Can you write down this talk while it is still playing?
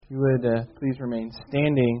you would please remain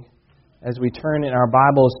standing as we turn in our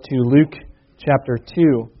Bibles to Luke chapter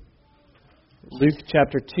 2. Luke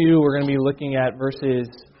chapter 2, we're going to be looking at verses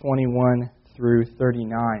 21 through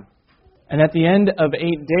 39. And at the end of 8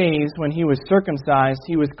 days, when he was circumcised,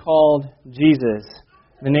 he was called Jesus,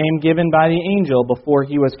 the name given by the angel before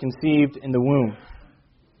he was conceived in the womb.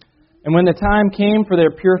 And when the time came for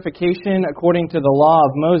their purification according to the law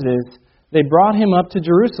of Moses, they brought him up to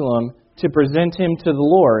Jerusalem to present him to the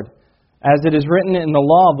Lord. As it is written in the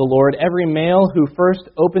law of the Lord, every male who first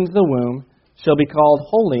opens the womb shall be called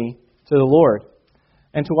holy to the Lord,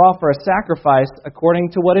 and to offer a sacrifice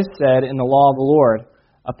according to what is said in the law of the Lord,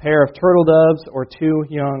 a pair of turtle doves or 2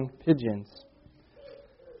 young pigeons.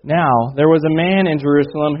 Now there was a man in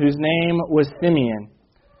Jerusalem whose name was Simeon,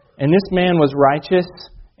 and this man was righteous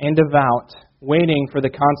and devout, waiting for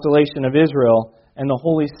the consolation of Israel, and the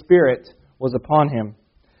Holy Spirit was upon him.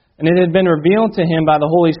 And it had been revealed to him by the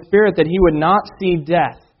Holy Spirit that he would not see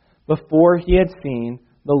death before he had seen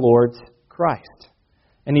the Lord's Christ.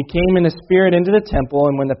 And he came in the Spirit into the temple,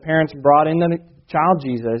 and when the parents brought in the child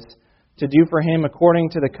Jesus to do for him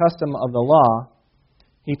according to the custom of the law,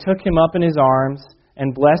 he took him up in his arms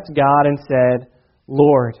and blessed God and said,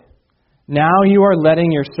 Lord, now you are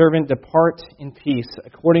letting your servant depart in peace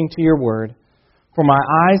according to your word. For my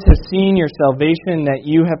eyes have seen your salvation that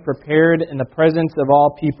you have prepared in the presence of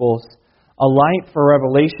all peoples, a light for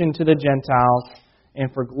revelation to the Gentiles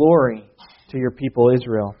and for glory to your people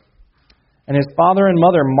Israel. And his father and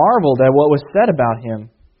mother marveled at what was said about him.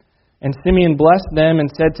 And Simeon blessed them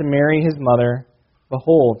and said to Mary his mother,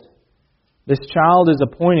 Behold, this child is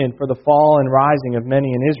appointed for the fall and rising of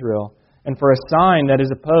many in Israel, and for a sign that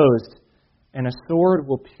is opposed, and a sword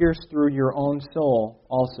will pierce through your own soul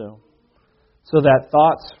also, so that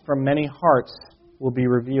thoughts from many hearts will be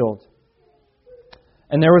revealed.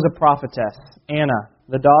 And there was a prophetess, Anna,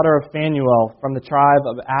 the daughter of Phanuel from the tribe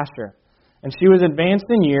of Asher. And she was advanced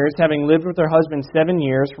in years, having lived with her husband 7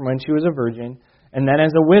 years from when she was a virgin, and then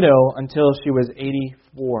as a widow until she was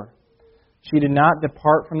 84. She did not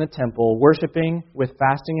depart from the temple, worshiping with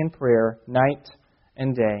fasting and prayer night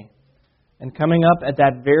and day. And coming up at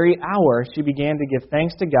that very hour, she began to give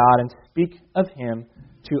thanks to God and speak of him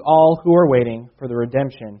to all who were waiting for the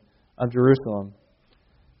redemption of Jerusalem.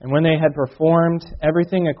 And when they had performed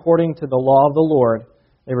everything according to the law of the Lord,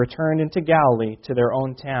 they returned into Galilee to their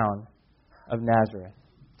own town of Nazareth.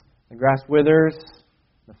 The grass withers,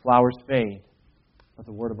 the flowers fade, but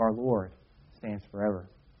the word of our Lord stands forever.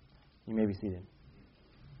 You may be seated.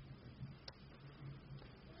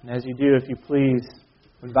 And as you do, if you please,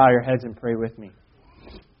 would bow your heads and pray with me.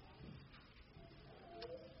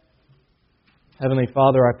 Heavenly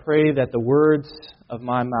Father, I pray that the words of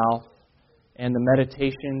my mouth and the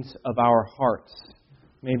meditations of our hearts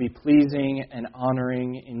may be pleasing and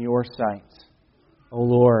honoring in your sight, O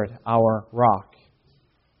Lord, our rock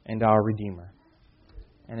and our Redeemer.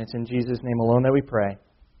 And it's in Jesus' name alone that we pray.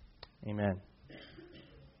 Amen.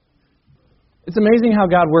 It's amazing how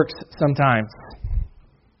God works sometimes.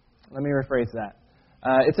 Let me rephrase that.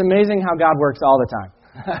 It's amazing how God works all the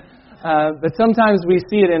time. But sometimes we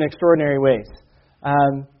see it in extraordinary ways.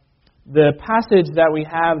 The passage that we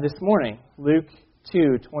have this morning, Luke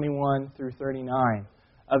 2, 21 through 39,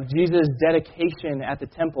 of Jesus' dedication at the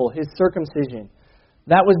temple, his circumcision,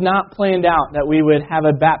 that was not planned out that we would have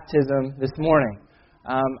a baptism this morning.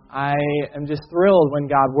 I am just thrilled when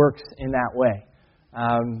God works in that way.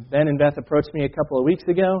 Ben and Beth approached me a couple of weeks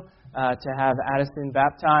ago to have Addison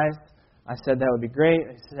baptized. I said that would be great.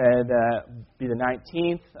 I said be the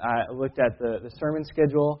 19th. I looked at the sermon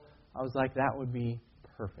schedule. I was like, that would be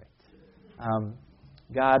perfect.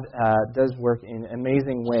 God does work in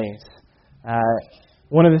amazing ways.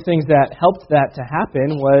 One of the things that helped that to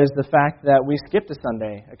happen was the fact that we skipped a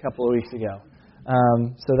Sunday a couple of weeks ago.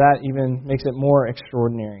 So that even makes it more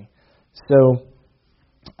extraordinary. So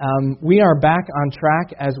we are back on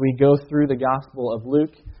track as we go through the Gospel of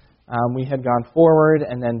Luke. We had gone forward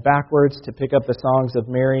and then backwards to pick up the songs of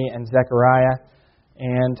Mary and Zechariah.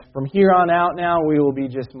 And from here on out now, we will be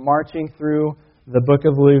just marching through the book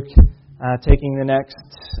of Luke, taking the next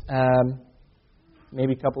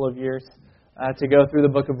maybe couple of years to go through the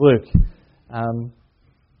book of Luke.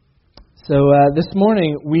 So this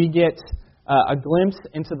morning, we get a glimpse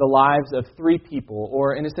into the lives of 3 people,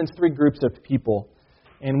 or in a sense, 3 groups of people.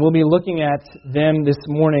 And we'll be looking at them this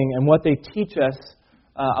morning and what they teach us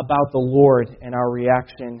about the Lord and our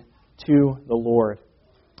reaction to the Lord.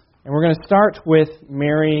 And we're going to start with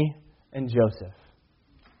Mary and Joseph.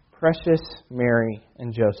 Precious Mary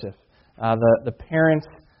and Joseph, the parents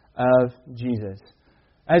of Jesus.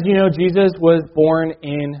 As you know, Jesus was born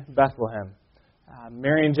in Bethlehem.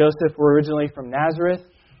 Mary and Joseph were originally from Nazareth,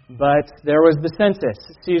 but there was the census.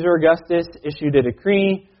 Caesar Augustus issued a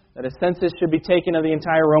decree that a census should be taken of the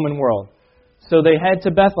entire Roman world. So they head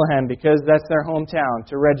to Bethlehem because that's their hometown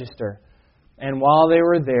to register. And while they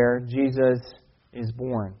were there, Jesus is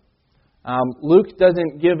born. Luke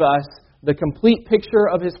doesn't give us the complete picture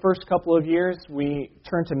of his first couple of years. We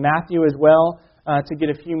turn to Matthew as well to get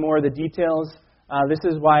a few more of the details. This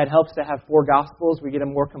is why it helps to have 4 Gospels. We get a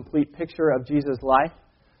more complete picture of Jesus' life.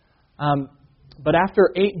 But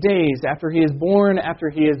after 8 days, after he is born, after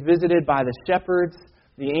he is visited by the shepherds,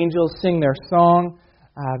 the angels sing their song,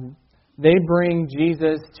 they bring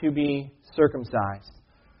Jesus to be circumcised.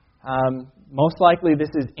 Most likely this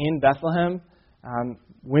is in Bethlehem.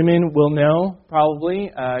 Women will know,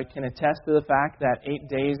 probably, can attest to the fact that 8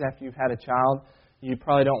 days after you've had a child, you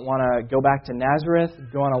probably don't want to go back to Nazareth,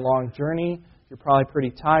 go on a long journey. You're probably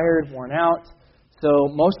pretty tired, worn out. So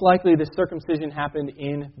most likely the circumcision happened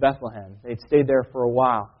in Bethlehem. They'd stayed there for a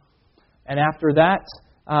while. And after that,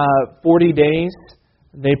 40 days,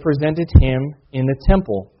 they presented him in the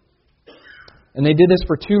temple. And they did this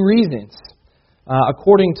for 2 reasons.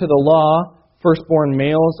 According to the law, firstborn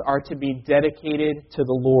males are to be dedicated to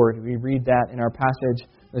the Lord. We read that in our passage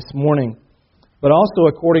this morning. But also,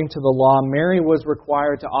 according to the law, Mary was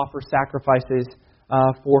required to offer sacrifices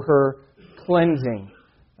for her cleansing.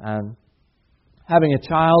 Having a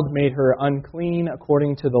child made her unclean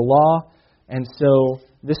according to the law, and so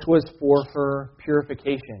this was for her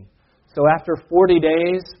purification. So after 40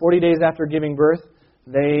 days after giving birth,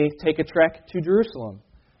 they take a trek to Jerusalem,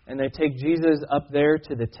 and they take Jesus up there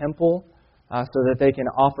to the temple so that they can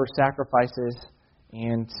offer sacrifices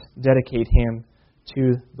and dedicate him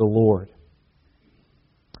to the Lord.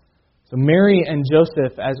 So Mary and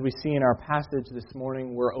Joseph, as we see in our passage this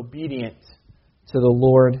morning, were obedient to the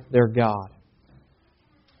Lord their God.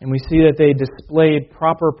 And we see that they displayed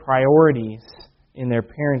proper priorities in their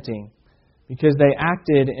parenting because they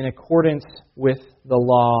acted in accordance with the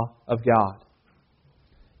law of God.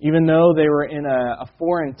 Even though they were in a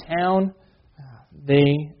foreign town, they,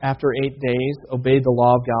 after 8 days, obeyed the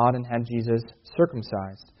law of God and had Jesus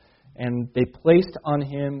circumcised. And they placed on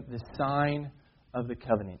him the sign of the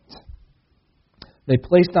covenant. They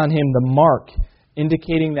placed on him the mark,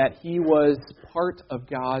 indicating that he was part of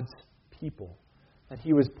God's people, that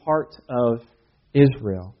he was part of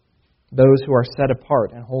Israel, those who are set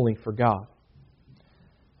apart and holy for God.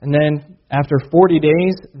 And then, after 40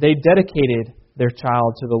 days, they dedicated their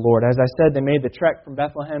child to the Lord. As I said, they made the trek from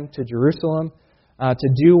Bethlehem to Jerusalem to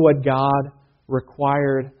do what God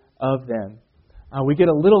required of them. We get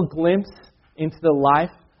a little glimpse into the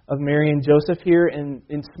life of Mary and Joseph here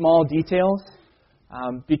in small details.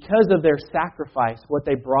 Because of their sacrifice, what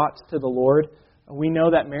they brought to the Lord, we know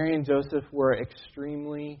that Mary and Joseph were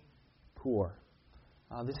extremely poor.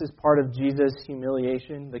 This is part of Jesus'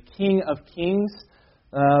 humiliation. The King of Kings,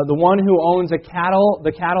 the one who owns the cattle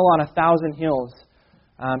on 1,000 hills,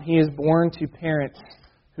 he is born to parents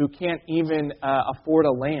who can't even afford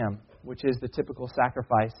a lamb, which is the typical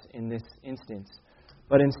sacrifice in this instance.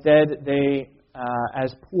 But instead, they,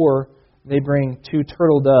 as poor, they bring 2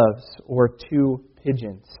 turtle doves or 2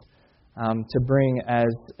 pigeons to bring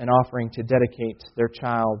as an offering to dedicate their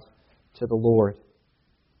child to the Lord.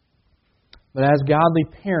 But as godly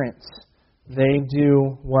parents, they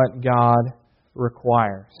do what God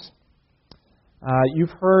requires.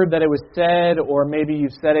 You've heard that it was said, or maybe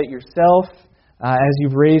you've said it yourself as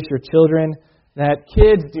you've raised your children, that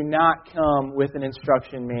kids do not come with an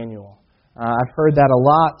instruction manual. I've heard that a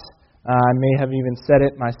lot. I may have even said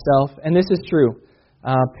it myself, and this is true.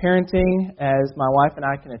 Parenting, as my wife and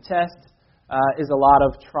I can attest, is a lot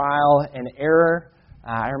of trial and error.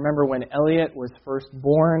 I remember when Elliot was first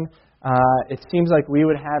born, it seems like we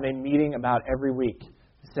would have a meeting about every week.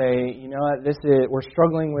 Say, you know what, we're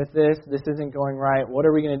struggling with this isn't going right, what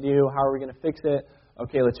are we going to do, how are we going to fix it?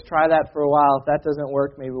 Okay, let's try that for a while. If that doesn't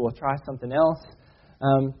work, maybe we'll try something else.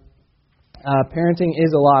 Parenting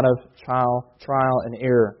is a lot of trial and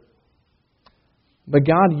error. But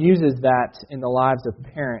God uses that in the lives of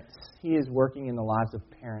parents. He is working in the lives of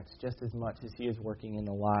parents just as much as He is working in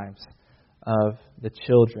the lives of the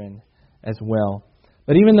children as well.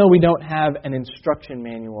 But even though we don't have an instruction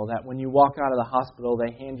manual that when you walk out of the hospital,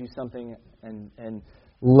 they hand you something and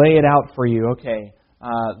lay it out for you. Okay,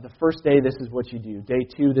 the first day, this is what you do. Day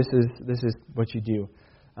 2, this is what you do.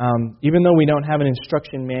 Even though we don't have an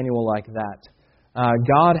instruction manual like that,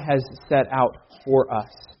 God has set out for us.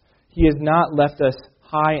 He has not left us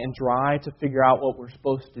high and dry to figure out what we're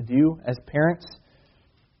supposed to do as parents.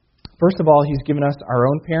 First of all, He's given us our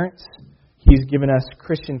own parents. He's given us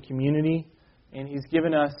Christian community. And He's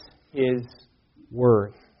given us His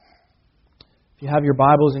Word. If you have your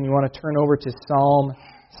Bibles and you want to turn over to Psalm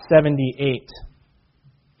 78.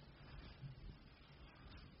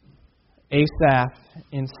 Asaph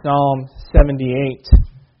in Psalm 78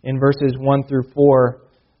 in verses 1 through 4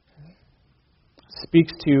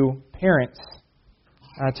 speaks to parents,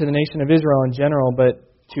 to the nation of Israel in general, but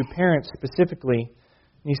to parents specifically.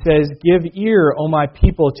 And he says, "Give ear, O my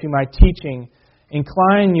people, to my teaching.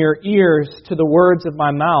 Incline your ears to the words of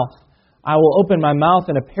my mouth. I will open my mouth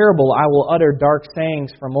in a parable. I will utter dark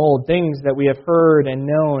sayings from old, things that we have heard and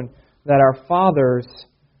known, that our fathers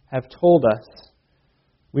have told us.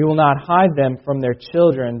 We will not hide them from their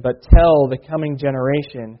children, but tell the coming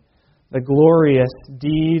generation the glorious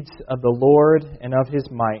deeds of the Lord and of His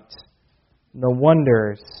might, the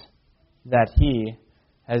wonders that He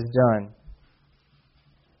has done."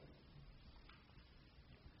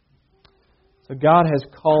 So God has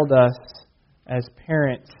called us as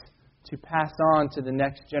parents to pass on to the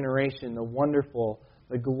next generation the wonderful,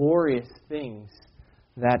 the glorious things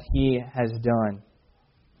that He has done.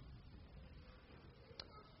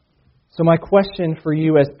 So my question for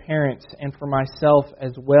you as parents and for myself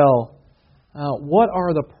as well, what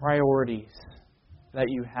are the priorities that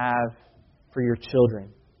you have for your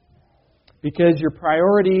children? Because your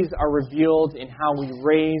priorities are revealed in how we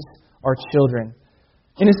raise our children.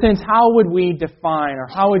 In a sense, how would we define, or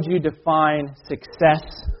how would you define success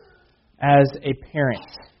as a parent?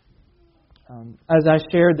 As I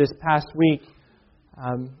shared this past week,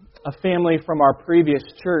 a family from our previous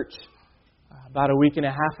church, about a week and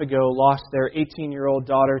a half ago, lost their 18-year-old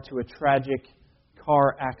daughter to a tragic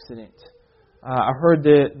car accident. I heard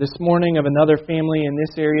this morning of another family in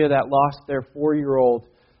this area that lost their 4-year-old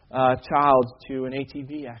child to an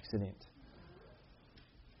ATV accident.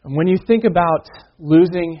 And when you think about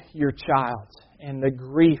losing your child and the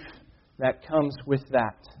grief that comes with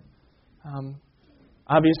that,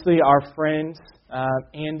 obviously our friends,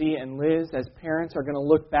 Andy and Liz, as parents, are going to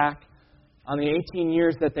look back on the 18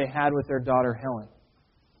 years that they had with their daughter Helen.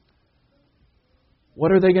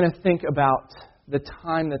 What are they going to think about the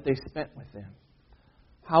time that they spent with them?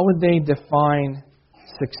 How would they define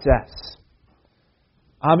success?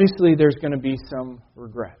 Obviously, there's going to be some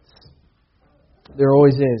regrets. There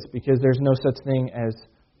always is, because there's no such thing as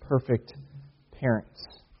perfect parents.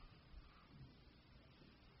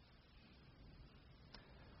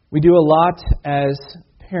 We do a lot as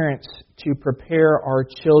parents to prepare our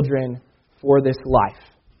children for this life.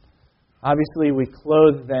 Obviously, we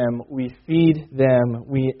clothe them, we feed them,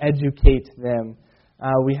 we educate them,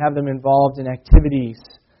 we have them involved in activities.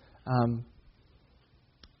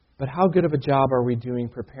 But how good of a job are we doing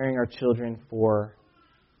preparing our children for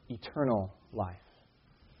eternal life?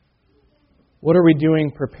 What are we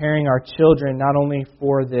doing preparing our children not only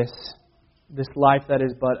for this life that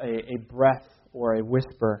is but a breath or a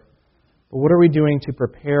whisper, but what are we doing to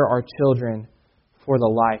prepare our children for the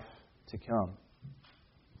life to come?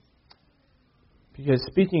 Because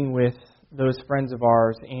speaking with those friends of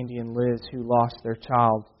ours, Andy and Liz, who lost their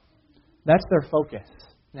child, that's their focus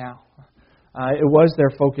now. It was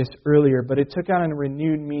their focus earlier, but it took on a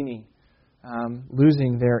renewed meaning,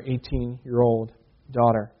 losing their 18-year-old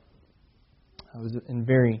daughter. It was in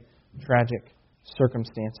very tragic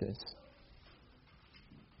circumstances.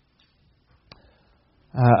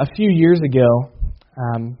 A few years ago,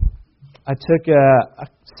 I took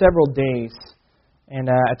several days, and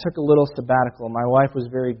I took a little sabbatical. My wife was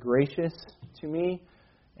very gracious to me,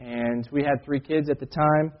 and we had 3 kids at the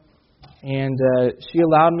time, and she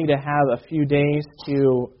allowed me to have a few days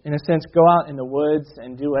to, in a sense, go out in the woods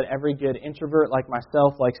and do what every good introvert like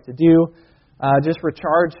myself likes to do, just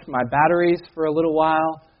recharge my batteries for a little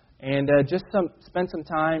while, and just spend some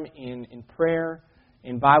time in prayer,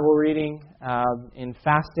 in Bible reading, in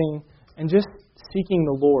fasting, and just seeking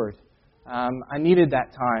the Lord. I needed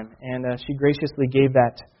that time, and she graciously gave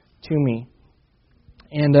that to me.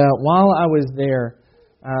 And while I was there,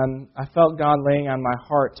 I felt God laying on my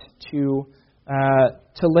heart to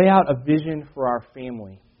lay out a vision for our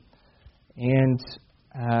family. And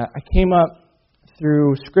I came up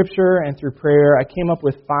through Scripture and through prayer, I came up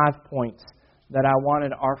with 5 points that I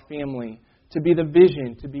wanted our family to be the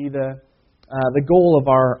vision, to be the goal of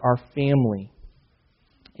our family.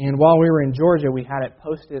 And while we were in Georgia, we had it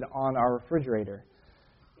posted on our refrigerator.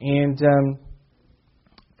 And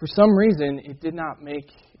for some reason, it did not make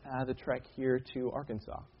the trek here to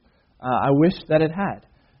Arkansas. I wish that it had.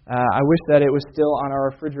 I wish that it was still on our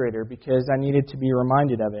refrigerator because I needed to be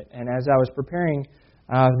reminded of it. And as I was preparing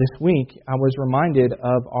this week, I was reminded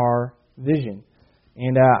of our vision.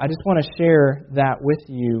 And I just want to share that with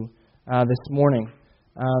you this morning.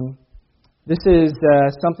 This is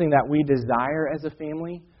something that we desire as a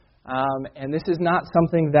family, and this is not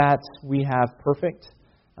something that we have perfect.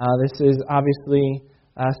 This is obviously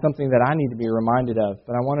something that I need to be reminded of,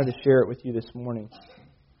 but I wanted to share it with you this morning.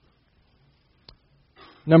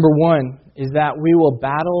 Number one is that we will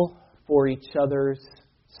battle for each other's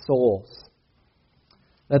souls.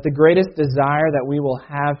 That the greatest desire that we will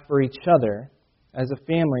have for each other as a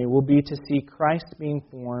family will be to see Christ being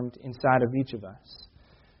formed inside of each of us.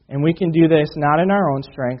 And we can do this not in our own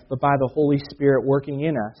strength, but by the Holy Spirit working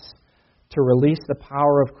in us to release the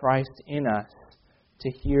power of Christ in us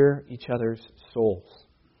to hear each other's souls.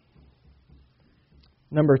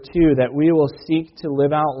 Number two, that we will seek to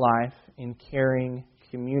live out life in caring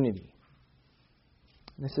community.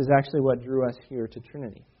 This is actually what drew us here to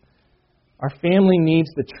Trinity. Our family needs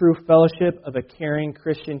the true fellowship of a caring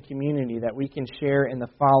Christian community that we can share in the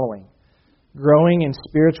following: growing in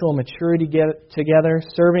spiritual maturity together,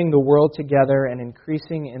 serving the world together, and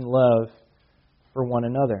increasing in love for one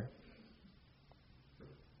another.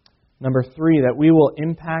 Number three, that we will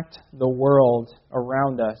impact the world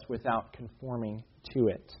around us without conforming to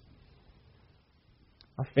it.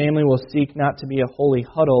 Our family will seek not to be a holy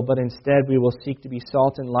huddle, but instead we will seek to be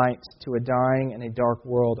salt and light to a dying and a dark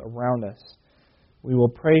world around us. We will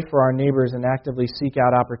pray for our neighbors and actively seek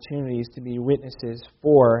out opportunities to be witnesses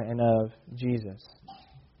for and of Jesus.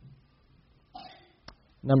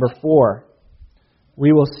 Number four,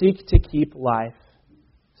 we will seek to keep life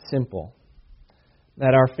simple.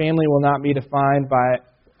 That our family will not be defined by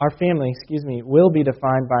will be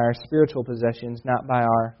defined by our spiritual possessions, not by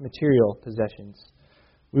our material possessions.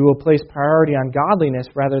 We will place priority on godliness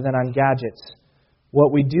rather than on gadgets.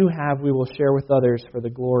 What we do have, we will share with others for the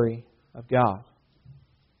glory of God.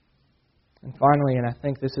 And finally, and I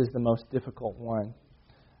think this is the most difficult one,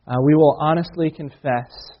 we will honestly confess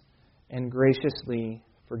and graciously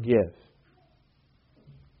forgive.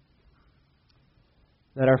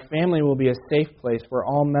 That our family will be a safe place where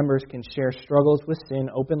all members can share struggles with sin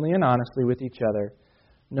openly and honestly with each other,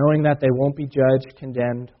 knowing that they won't be judged,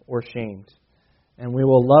 condemned, or shamed. And we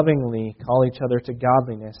will lovingly call each other to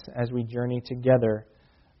godliness as we journey together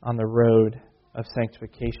on the road of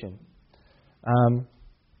sanctification.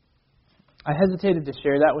 I hesitated to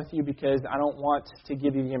share that with you because I don't want to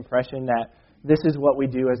give you the impression that this is what we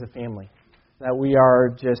do as a family, that we are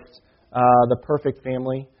just the perfect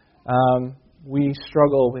family. We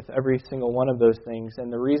struggle with every single one of those things,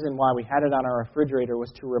 and the reason why we had it on our refrigerator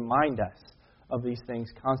was to remind us of these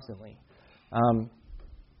things constantly.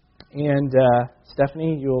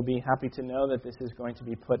 Stephanie, you will be happy to know that this is going to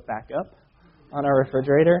be put back up on our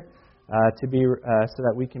refrigerator so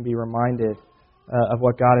that we can be reminded of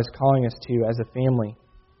what God is calling us to as a family.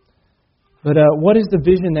 But what is the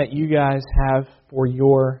vision that you guys have for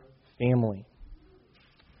your family?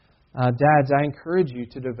 Dads, I encourage you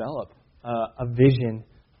to develop a vision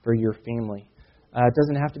for your family. It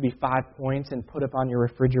doesn't have to be 5 points and put up on your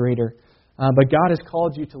refrigerator, but God has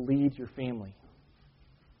called you to lead your family.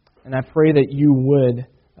 And I pray that you would,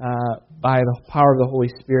 by the power of the Holy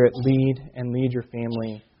Spirit, lead your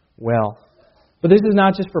family well. But this is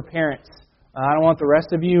not just for parents. I don't want the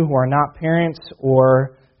rest of you who are not parents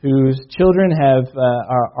or whose children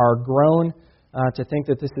are grown to think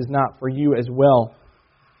that this is not for you as well.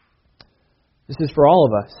 This is for all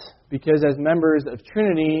of us, because as members of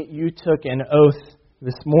Trinity, you took an oath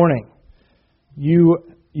this morning. You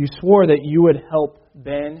swore that you would help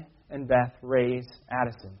Ben and Beth raise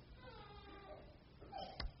Addison.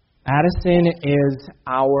 Addison is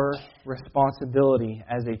our responsibility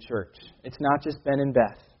as a church. It's not just Ben and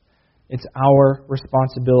Beth. It's our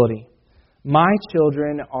responsibility. My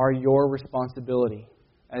children are your responsibility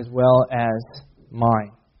as well as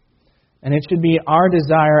mine. And it should be our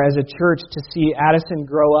desire as a church to see Addison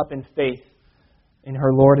grow up in faith in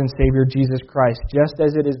her Lord and Savior Jesus Christ, just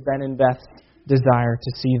as it is Ben and Beth's desire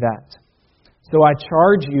to see that. So I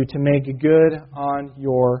charge you to make good on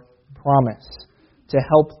your promise, to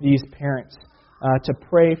help these parents, to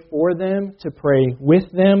pray for them, to pray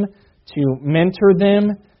with them, to mentor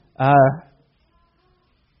them,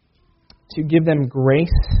 to give them grace,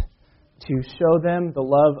 to show them the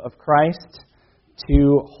love of Christ,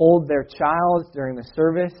 to hold their child during the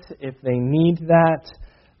service if they need that,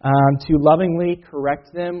 to lovingly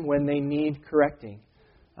correct them when they need correcting.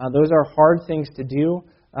 Those are hard things to do,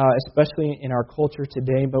 especially in our culture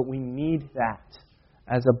today, but we need that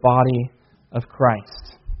as a body of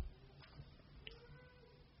Christ.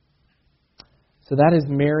 So that is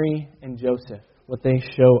Mary and Joseph, what they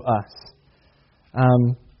show us.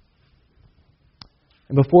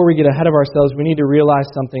 And before we get ahead of ourselves, we need to realize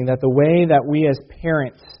something, that the way that we as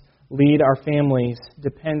parents lead our families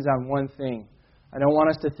depends on one thing. I don't want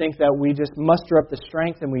us to think that we just muster up the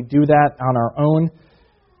strength and we do that on our own.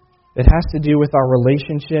 It has to do with our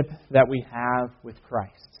relationship that we have with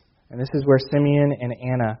Christ. And this is where Simeon and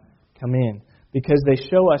Anna come in, because they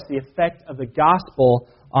show us the effect of the gospel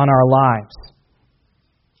on our lives.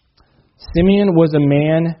 Simeon was a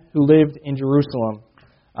man who lived in Jerusalem.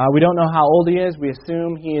 We don't know how old he is. We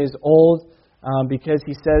assume he is old because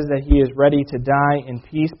he says that he is ready to die in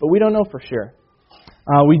peace, but we don't know for sure.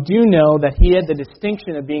 We do know that he had the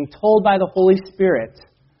distinction of being told by the Holy Spirit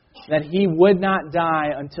that he would not die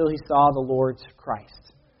until he saw the Lord's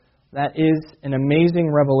Christ. That is an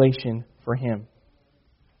amazing revelation for him.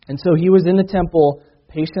 And so he was in the temple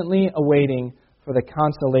patiently awaiting for the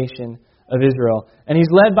consolation of Israel. And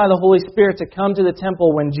he's led by the Holy Spirit to come to the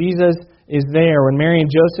temple when Jesus is there, when Mary and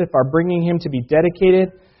Joseph are bringing him to be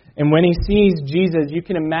dedicated. And when he sees Jesus, you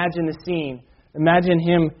can imagine the scene. Imagine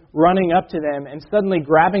him running up to them and suddenly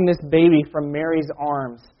grabbing this baby from Mary's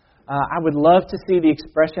arms. I would love to see the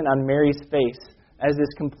expression on Mary's face as this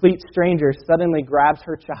complete stranger suddenly grabs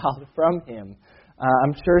her child from him.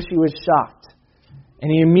 I'm sure she was shocked. And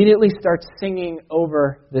he immediately starts singing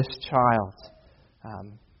over this child.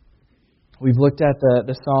 We've looked at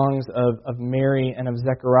the songs of Mary and of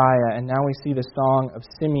Zechariah, and now we see the song of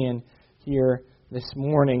Simeon here this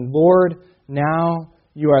morning. Lord, now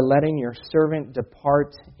you are letting your servant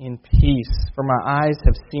depart in peace, for my eyes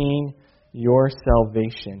have seen your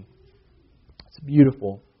salvation. It's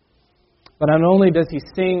beautiful. But not only does he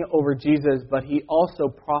sing over Jesus, but he also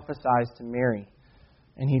prophesies to Mary.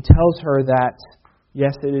 And he tells her that,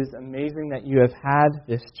 yes, it is amazing that you have had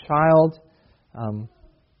this child,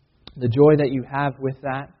 the joy that you have with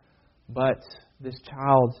that, but this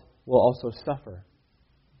child will also suffer,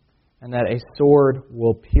 and that a sword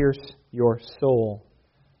will pierce your soul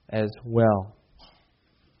as well.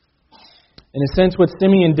 In a sense, what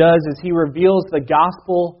Simeon does is he reveals the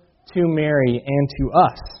gospel to Mary and to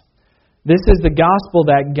us. This is the gospel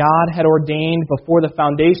that God had ordained before the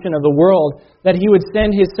foundation of the world, that he would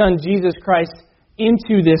send his Son, Jesus Christ,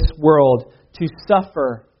 into this world to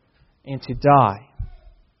suffer and to die.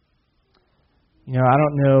 You know, I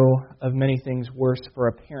don't know of many things worse for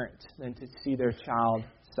a parent than to see their child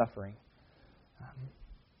suffering.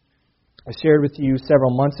 I shared with you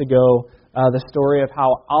several months ago the story of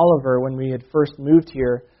how Oliver, when we had first moved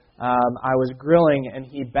here, I was grilling and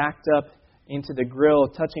he backed up into the grill,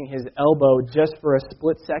 touching his elbow just for a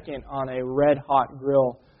split second on a red-hot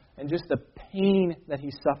grill. And just the pain that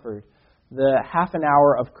he suffered, the half an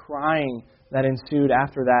hour of crying that ensued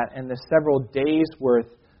after that, and the several days' worth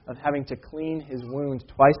of having to clean his wounds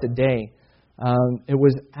twice a day. It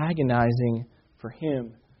was agonizing for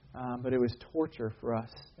him, but it was torture for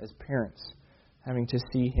us as parents, having to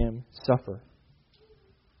see him suffer.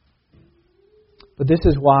 But this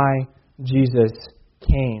is why Jesus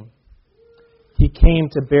came. He came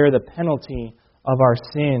to bear the penalty of our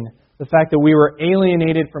sin. The fact that we were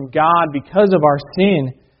alienated from God because of our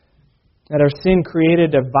sin, that our sin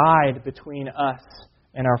created a divide between us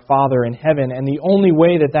and our Father in heaven. And the only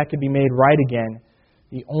way that that could be made right again,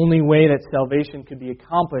 the only way that salvation could be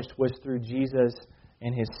accomplished was through Jesus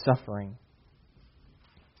and his suffering.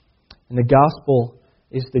 And the gospel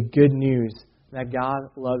is the good news that God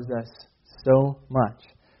loves us so much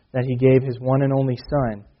that he gave his one and only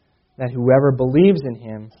Son, that whoever believes in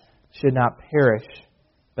him should not perish,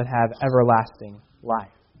 but have everlasting life.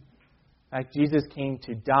 In fact, Jesus came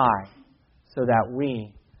to die so that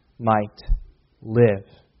we might live.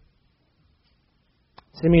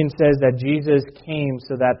 Simeon says that Jesus came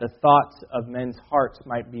so that the thoughts of men's hearts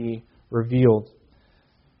might be revealed.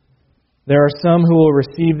 There are some who will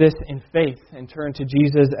receive this in faith and turn to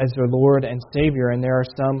Jesus as their Lord and Savior, and there are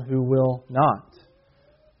some who will not.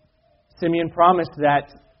 Simeon promised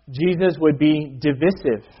that Jesus would be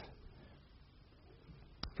divisive.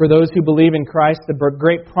 For those who believe in Christ, the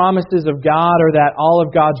great promises of God are that all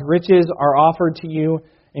of God's riches are offered to you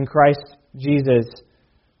in Christ Jesus.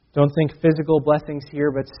 Don't think physical blessings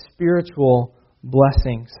here, but spiritual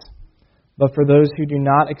blessings. But for those who do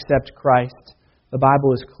not accept Christ, the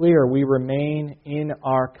Bible is clear. We remain in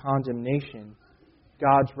our condemnation.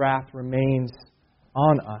 God's wrath remains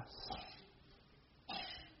on us.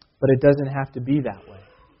 But it doesn't have to be that way.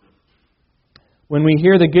 When we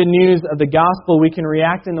hear the good news of the gospel, we can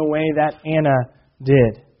react in the way that Anna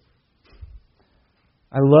did.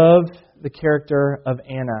 I love the character of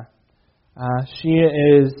Anna.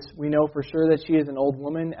 We know for sure that she is an old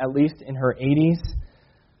woman, at least in her 80s.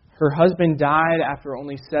 Her husband died after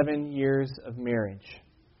only 7 years of marriage.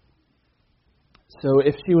 So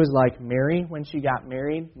if she was like Mary when she got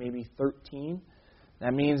married, maybe 13,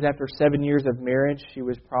 That means after 7 years of marriage, she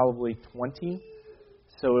was probably 20.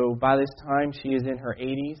 So by this time, she is in her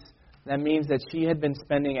 80s. That means that she had been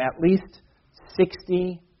spending at least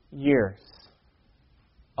 60 years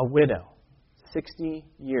a widow. 60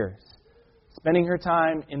 years. Spending her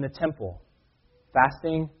time in the temple,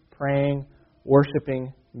 fasting, praying,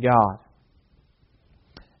 worshiping God.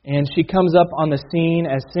 And she comes up on the scene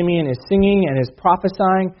as Simeon is singing and is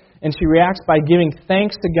prophesying, and she reacts by giving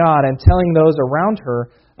thanks to God and telling those around her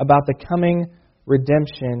about the coming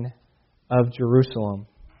redemption of Jerusalem.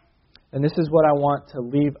 And this is what I want to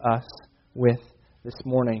leave us with this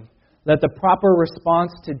morning. That the proper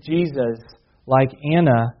response to Jesus, like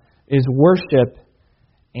Anna, is worship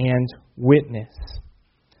and witness.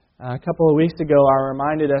 A couple of weeks ago, I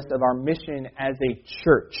reminded us of our mission as a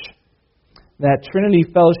church. That Trinity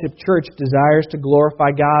Fellowship Church desires to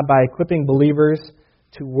glorify God by equipping believers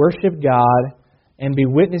to worship God and be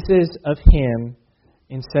witnesses of Him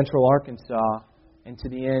in Central Arkansas and to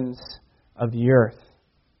the ends of the earth.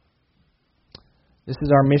 This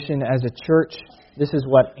is our mission as a church. This is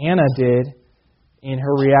what Anna did in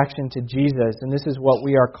her reaction to Jesus, and this is what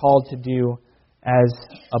we are called to do as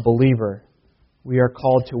a believer. We are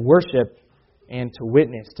called to worship and to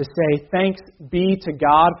witness, to say thanks be to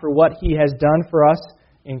God for what He has done for us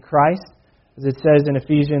in Christ, as it says in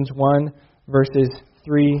Ephesians 1, verses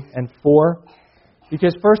 3 and 4.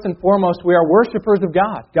 Because first and foremost, we are worshipers of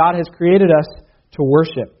God. God has created us to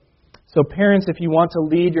worship. So parents, if you want to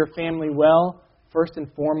lead your family well, first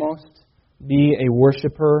and foremost, be a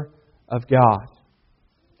worshiper of God.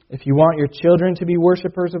 If you want your children to be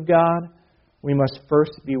worshipers of God, we must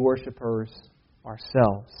first be worshipers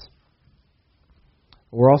ourselves.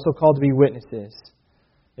 We're also called to be witnesses.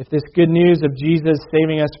 If this good news of Jesus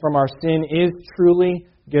saving us from our sin is truly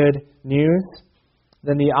good news,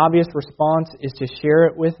 then the obvious response is to share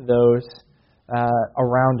it with those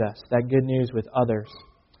around us, that good news with others.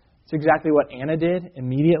 It's exactly what Anna did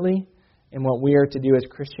immediately, and what we are to do as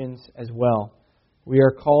Christians as well. We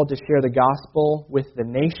are called to share the gospel with the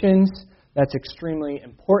nations. That's extremely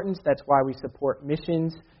important. That's why we support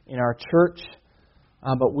missions in our church.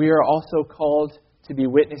 But we are also called to be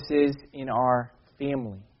witnesses in our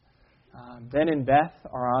family. Ben and Beth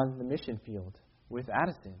are on the mission field with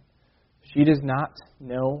Addison. She does not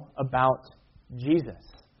know about Jesus.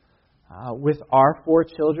 With our 4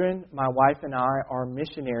 children, my wife and I are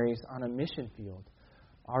missionaries on a mission field.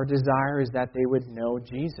 Our desire is that they would know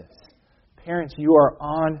Jesus. Parents, you are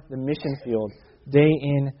on the mission field day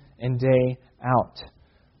in and day out.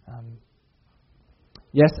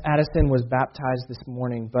 Yes, Addison was baptized this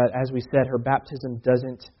morning, but as we said, her baptism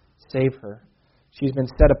doesn't save her. She's been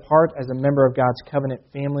set apart as a member of God's covenant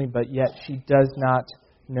family, but yet she does not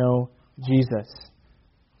know Jesus.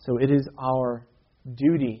 So it is our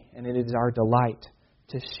duty and it is our delight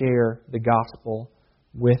to share the gospel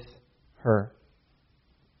with her.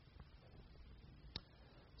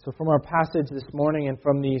 So from our passage this morning and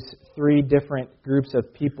from these 3 different groups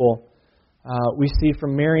of people, we see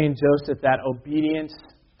from Mary and Joseph that obedience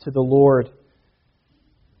to the Lord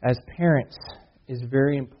as parents is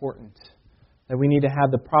very important. That we need to have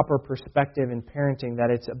the proper perspective in parenting, that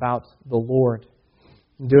it's about the Lord,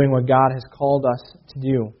 and doing what God has called us to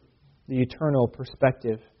do, the eternal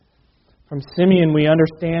perspective. From Simeon, we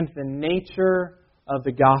understand the nature of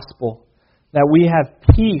the gospel, that we have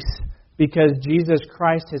peace because Jesus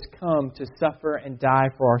Christ has come to suffer and die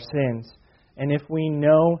for our sins. And if we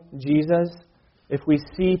know Jesus, if we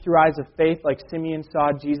see through eyes of faith like Simeon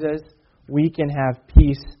saw Jesus, we can have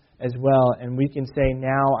peace as well. And we can say,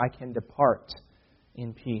 now I can depart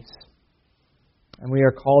in peace. And we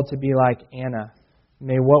are called to be like Anna.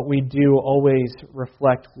 May what we do always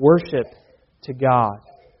reflect worship to God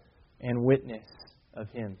and witness of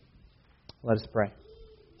Him. Let us pray.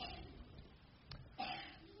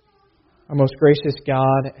 Our most gracious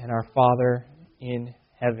God and our Father in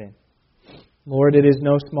heaven, Lord, it is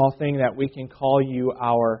no small thing that we can call You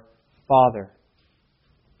our Father.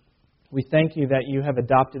 We thank You that You have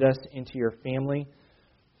adopted us into Your family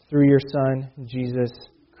through Your Son, Jesus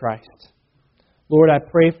Christ. Lord, I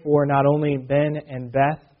pray for not only Ben and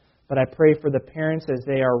Beth, but I pray for the parents as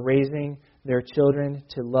they are raising their children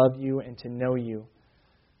to love You and to know You.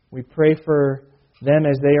 We pray for them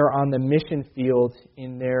as they are on the mission field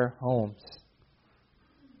in their homes,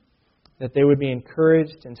 that they would be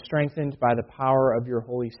encouraged and strengthened by the power of Your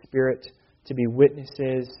Holy Spirit to be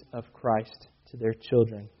witnesses of Christ to their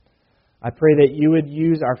children. I pray that You would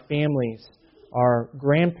use our families, our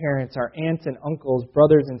grandparents, our aunts and uncles,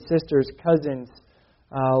 brothers and sisters, cousins,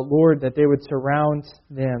 Lord, that they would surround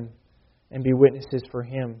them and be witnesses for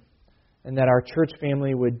Him, and that our church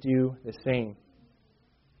family would do the same.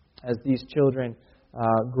 as these children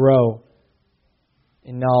grow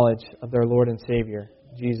in knowledge of their Lord and Savior,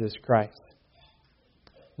 Jesus Christ.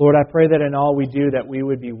 Lord, I pray that in all we do, that we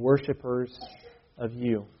would be worshipers of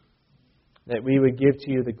You, that we would give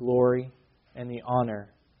to You the glory and the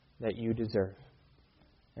honor that You deserve.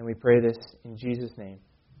 And we pray this in Jesus' name.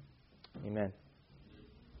 Amen.